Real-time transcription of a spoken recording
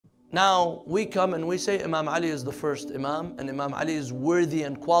Now we come and we say Imam Ali is the first Imam, and Imam Ali is worthy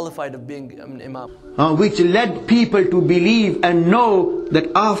and qualified of being an Imam. Which led people to believe and know that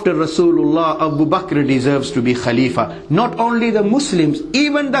after Rasulullah, Abu Bakr deserves to be Khalifa. Not only the Muslims,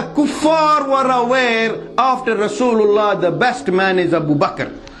 even the Kuffar were aware after Rasulullah, the best man is Abu Bakr.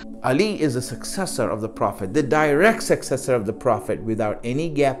 Ali is a successor of the Prophet, the direct successor of the Prophet without any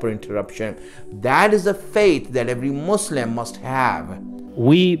gap or interruption. That is a faith that every Muslim must have.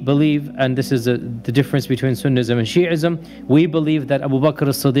 We believe, and this is the difference between Sunnism and Shi'ism, we believe that Abu Bakr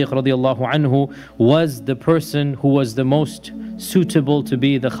as-Siddiq radiallahu anhu was the person who was the most suitable to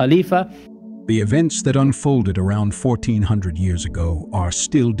be the Khalifa. The events that unfolded around 1400 years ago are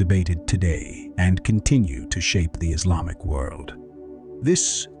still debated today and continue to shape the Islamic world.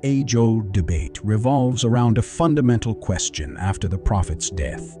 This age-old debate revolves around a fundamental question after the Prophet's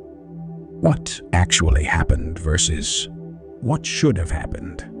death. What actually happened versus what should have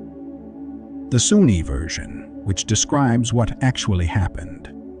happened? The Sunni version, which describes what actually happened,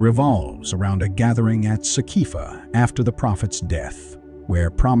 revolves around a gathering at Saqifa after the Prophet's death,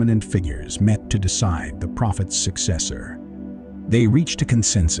 where prominent figures met to decide the Prophet's successor. They reached a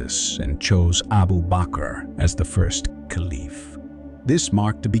consensus and chose Abu Bakr as the first caliph. This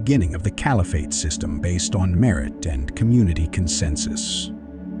marked the beginning of the Caliphate system based on merit and community consensus.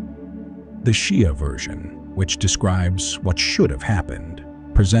 The Shia version, which describes what should have happened,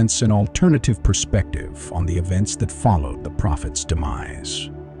 presents an alternative perspective on the events that followed the Prophet's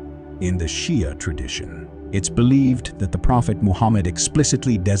demise. In the Shia tradition, it's believed that the Prophet Muhammad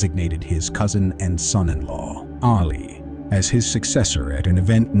explicitly designated his cousin and son-in-law, Ali, as his successor at an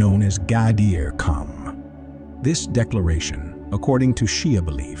event known as Ghadeer Khum. This declaration, according to Shia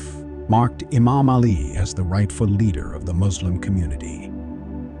belief, marked Imam Ali as the rightful leader of the Muslim community.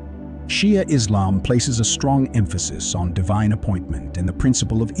 Shia Islam places a strong emphasis on divine appointment and the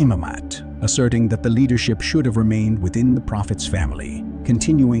principle of imamat, asserting that the leadership should have remained within the Prophet's family,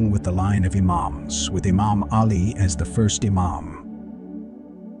 continuing with the line of imams, with Imam Ali as the first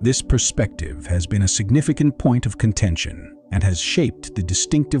imam. This perspective has been a significant point of contention and has shaped the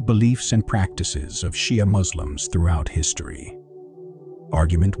distinctive beliefs and practices of Shia Muslims throughout history.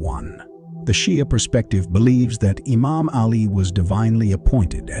 Argument 1. The Shia perspective believes that Imam Ali was divinely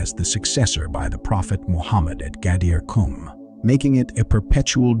appointed as the successor by the Prophet Muhammad at Ghadeer Khum, making it a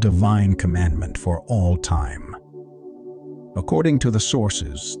perpetual divine commandment for all time. According to the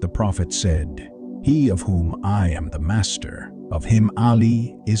sources, the Prophet said, "He of whom I am the master, of him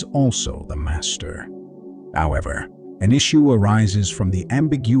Ali is also the master." However, an issue arises from the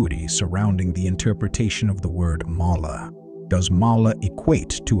ambiguity surrounding the interpretation of the word Mawla. Does Mawla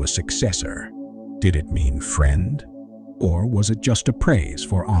equate to a successor? Did it mean friend? Or was it just a praise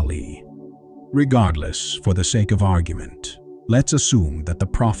for Ali? Regardless, for the sake of argument, let's assume that the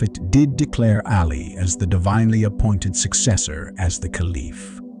Prophet did declare Ali as the divinely appointed successor as the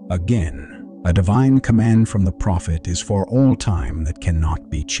Caliph. Again, a divine command from the Prophet is for all time that cannot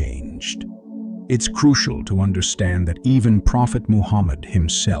be changed. It's crucial to understand that even Prophet Muhammad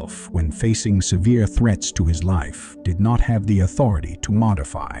himself, when facing severe threats to his life, did not have the authority to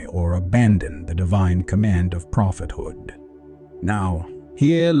modify or abandon the divine command of prophethood. Now,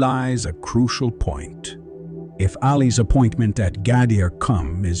 here lies a crucial point. If Ali's appointment at Ghadeer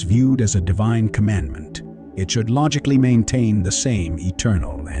Khum is viewed as a divine commandment, it should logically maintain the same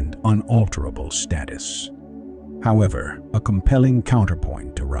eternal and unalterable status. However, a compelling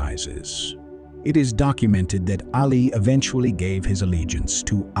counterpoint arises. It is documented that Ali eventually gave his allegiance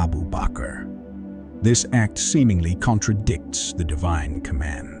to Abu Bakr. This act seemingly contradicts the divine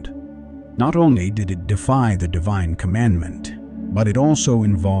command. Not only did it defy the divine commandment, but it also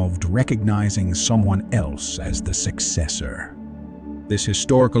involved recognizing someone else as the successor. This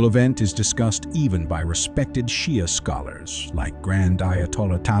historical event is discussed even by respected Shia scholars like Grand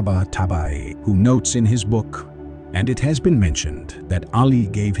Ayatollah Tabai, who notes in his book, "And it has been mentioned that Ali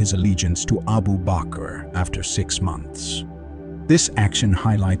gave his allegiance to Abu Bakr after 6 months." This action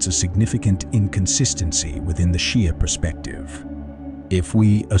highlights a significant inconsistency within the Shia perspective. If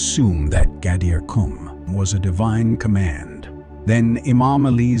we assume that Ghadeer Khum was a divine command, then Imam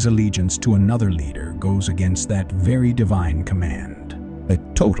Ali's allegiance to another leader goes against that very divine command, a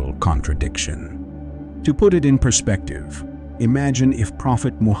total contradiction. To put it in perspective, imagine if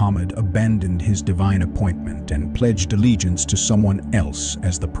Prophet Muhammad abandoned his divine appointment and pledged allegiance to someone else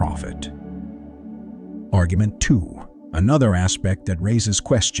as the Prophet. Argument 2. Another aspect that raises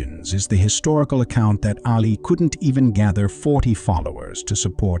questions is the historical account that Ali couldn't even gather 40 followers to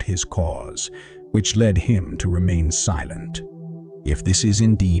support his cause, which led him to remain silent. If this is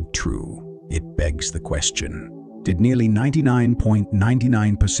indeed true, it begs the question, did nearly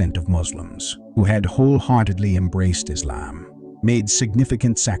 99.99% of Muslims who had wholeheartedly embraced Islam, made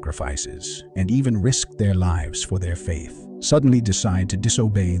significant sacrifices, and even risked their lives for their faith, suddenly decide to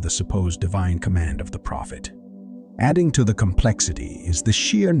disobey the supposed divine command of the Prophet. Adding to the complexity is the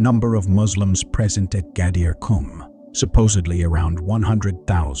sheer number of Muslims present at Ghadeer Khum, supposedly around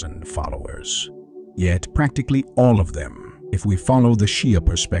 100,000 followers. Yet practically all of them, if we follow the Shia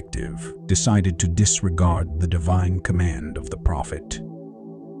perspective, decided to disregard the divine command of the Prophet.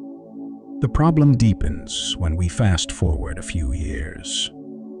 The problem deepens when we fast forward a few years.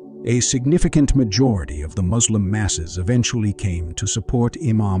 A significant majority of the Muslim masses eventually came to support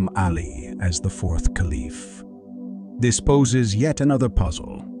Imam Ali as the fourth caliph. This poses yet another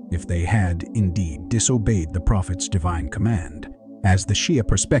puzzle. If they had indeed disobeyed the Prophet's divine command, as the Shia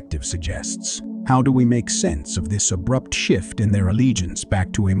perspective suggests, how do we make sense of this abrupt shift in their allegiance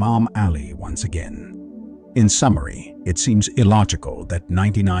back to Imam Ali once again? In summary, it seems illogical that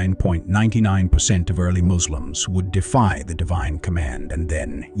 99.99% of early Muslims would defy the divine command and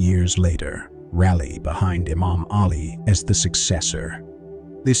then, years later, rally behind Imam Ali as the successor.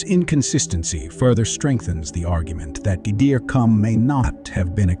 This inconsistency further strengthens the argument that Ghadeer Khum may not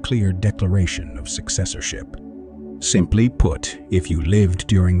have been a clear declaration of successorship. Simply put, if you lived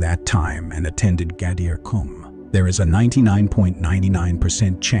during that time and attended Ghadeer Khum, there is a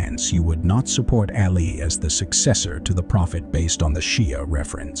 99.99% chance you would not support Ali as the successor to the Prophet based on the Shia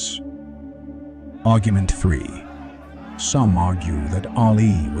reference. Argument 3. Some argue that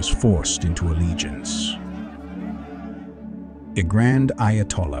Ali was forced into allegiance. A Grand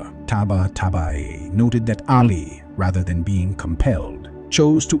Ayatollah, Tabatabai, noted that Ali, rather than being compelled,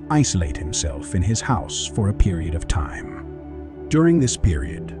 chose to isolate himself in his house for a period of time. During this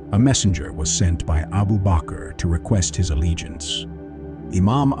period, a messenger was sent by Abu Bakr to request his allegiance.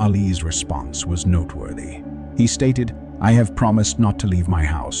 Imam Ali's response was noteworthy. He stated, "I have promised not to leave my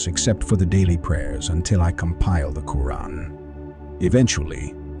house except for the daily prayers until I compile the Quran."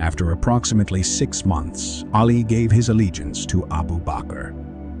 Eventually, after approximately 6 months, Ali gave his allegiance to Abu Bakr.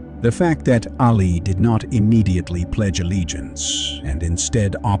 The fact that Ali did not immediately pledge allegiance and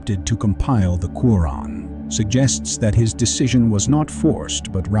instead opted to compile the Quran suggests that his decision was not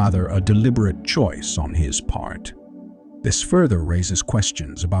forced but rather a deliberate choice on his part. This further raises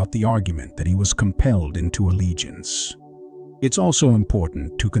questions about the argument that he was compelled into allegiance. It's also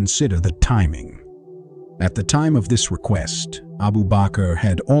important to consider the timing. At the time of this request, Abu Bakr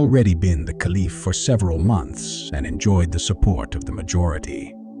had already been the caliph for several months and enjoyed the support of the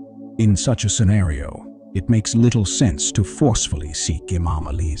majority. In such a scenario, it makes little sense to forcefully seek Imam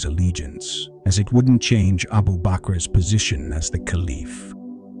Ali's allegiance, as it wouldn't change Abu Bakr's position as the caliph.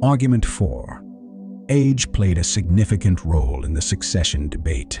 Argument 4. Age played a significant role in the succession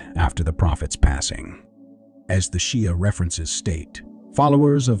debate after the Prophet's passing. As the Shia references state,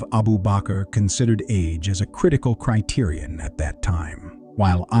 followers of Abu Bakr considered age as a critical criterion at that time,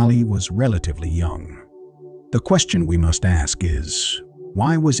 while Ali was relatively young. The question we must ask is,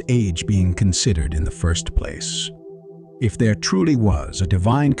 why was age being considered in the first place? If there truly was a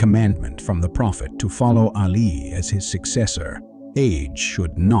divine commandment from the Prophet to follow Ali as his successor, age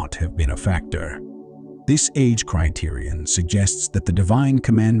should not have been a factor. This age criterion suggests that the divine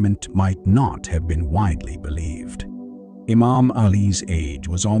commandment might not have been widely believed. Imam Ali's age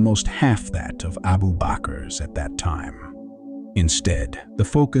was almost half that of Abu Bakr's at that time. Instead, the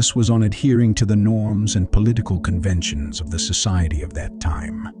focus was on adhering to the norms and political conventions of the society of that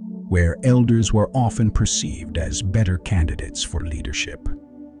time, where elders were often perceived as better candidates for leadership.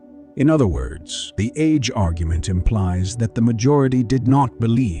 In other words, the age argument implies that the majority did not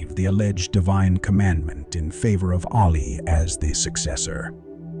believe the alleged divine commandment in favor of Ali as the successor.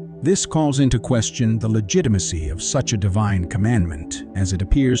 This calls into question the legitimacy of such a divine commandment, as it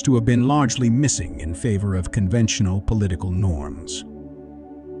appears to have been largely missing in favor of conventional political norms.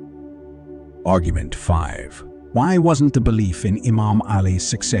 Argument 5. Why wasn't the belief in Imam Ali's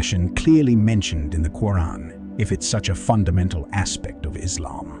succession clearly mentioned in the Quran, if it's such a fundamental aspect of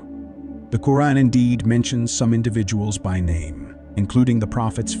Islam? The Quran indeed mentions some individuals by name, including the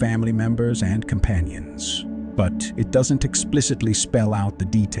Prophet's family members and companions, but it doesn't explicitly spell out the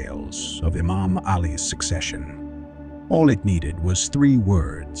details of Imam Ali's succession. All it needed was 3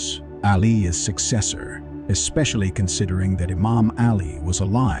 words: Ali is successor, especially considering that Imam Ali was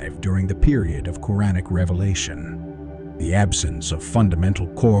alive during the period of Quranic revelation. The absence of fundamental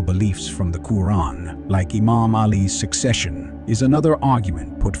core beliefs from the Quran, like Imam Ali's succession, is another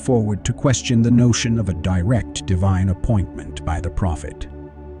argument put forward to question the notion of a direct divine appointment by the Prophet.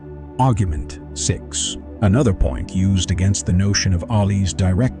 Argument 6. Another point used against the notion of Ali's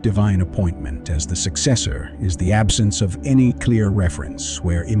direct divine appointment as the successor is the absence of any clear reference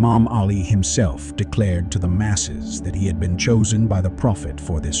where Imam Ali himself declared to the masses that he had been chosen by the Prophet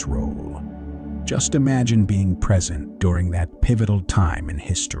for this role. Just imagine being present during that pivotal time in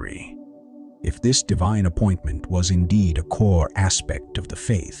history. If this divine appointment was indeed a core aspect of the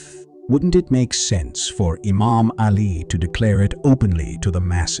faith, wouldn't it make sense for Imam Ali to declare it openly to the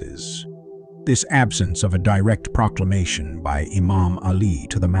masses? This absence of a direct proclamation by Imam Ali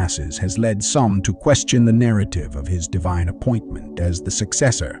to the masses has led some to question the narrative of his divine appointment as the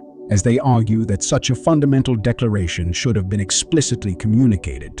successor, as they argue that such a fundamental declaration should have been explicitly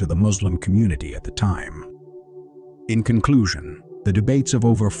communicated to the Muslim community at the time. In conclusion, the debates of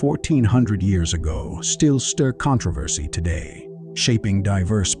over 1400 years ago still stir controversy today, shaping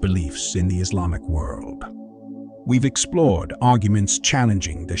diverse beliefs in the Islamic world. We've explored arguments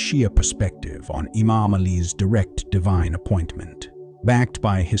challenging the Shia perspective on Imam Ali's direct divine appointment, backed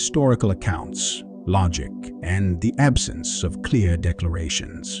by historical accounts, logic, and the absence of clear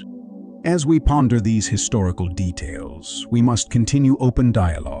declarations. As we ponder these historical details, we must continue open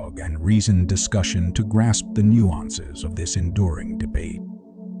dialogue and reasoned discussion to grasp the nuances of this enduring debate.